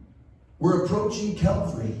Lamb? We're approaching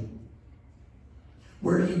Calvary,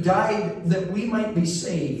 where He died that we might be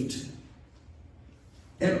saved.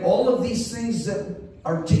 And all of these things that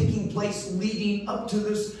are taking place leading up to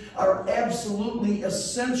this are absolutely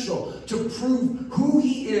essential to prove who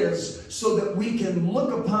He is, so that we can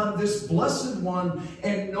look upon this blessed one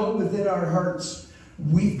and know within our hearts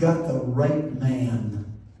we've got the right man.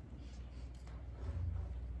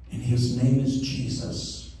 And His name is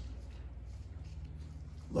Jesus.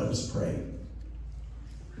 Let us pray.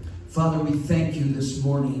 Father, we thank You this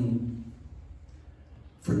morning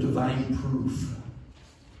for divine proof.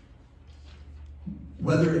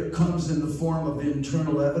 Whether it comes in the form of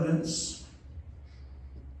internal evidence,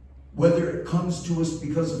 whether it comes to us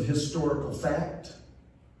because of historical fact,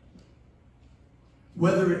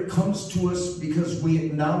 whether it comes to us because we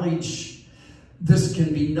acknowledge this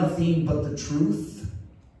can be nothing but the truth,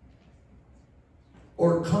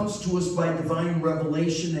 or comes to us by divine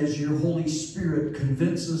revelation as Your Holy Spirit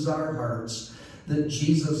convinces our hearts that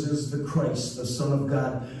Jesus is the Christ, the Son of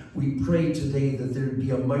God. We pray today that there be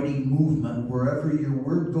a mighty movement wherever Your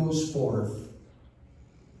word goes forth,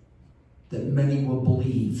 that many will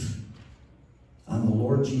believe on the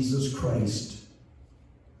Lord Jesus Christ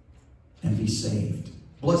and be saved.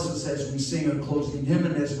 Bless us as we sing a closing hymn,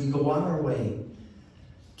 and as we go on our way,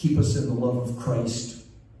 keep us in the love of Christ.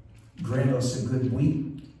 Grant us a good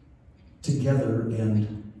week together,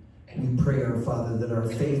 and we pray, our Father, that our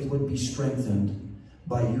faith would be strengthened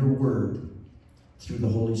by Your word through the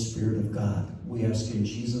Holy Spirit of God. We ask in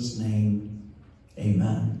Jesus' name,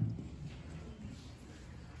 amen.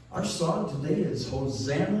 Our song today is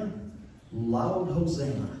Hosanna, Loud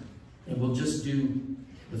Hosanna. And we'll just do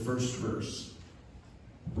the first verse.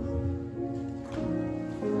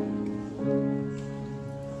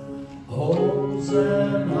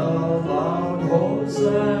 Hosanna, loud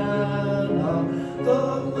Hosanna,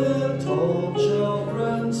 the little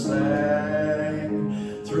children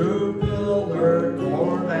sang. Through pillared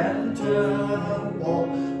court and temple,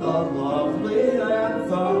 the lovely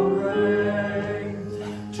anthem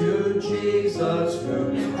rang. To Jesus,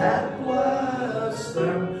 who had blessed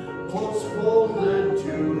them, close folded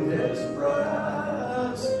to His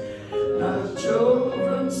breast, as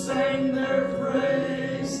children sang their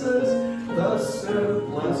praises, the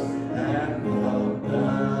simplest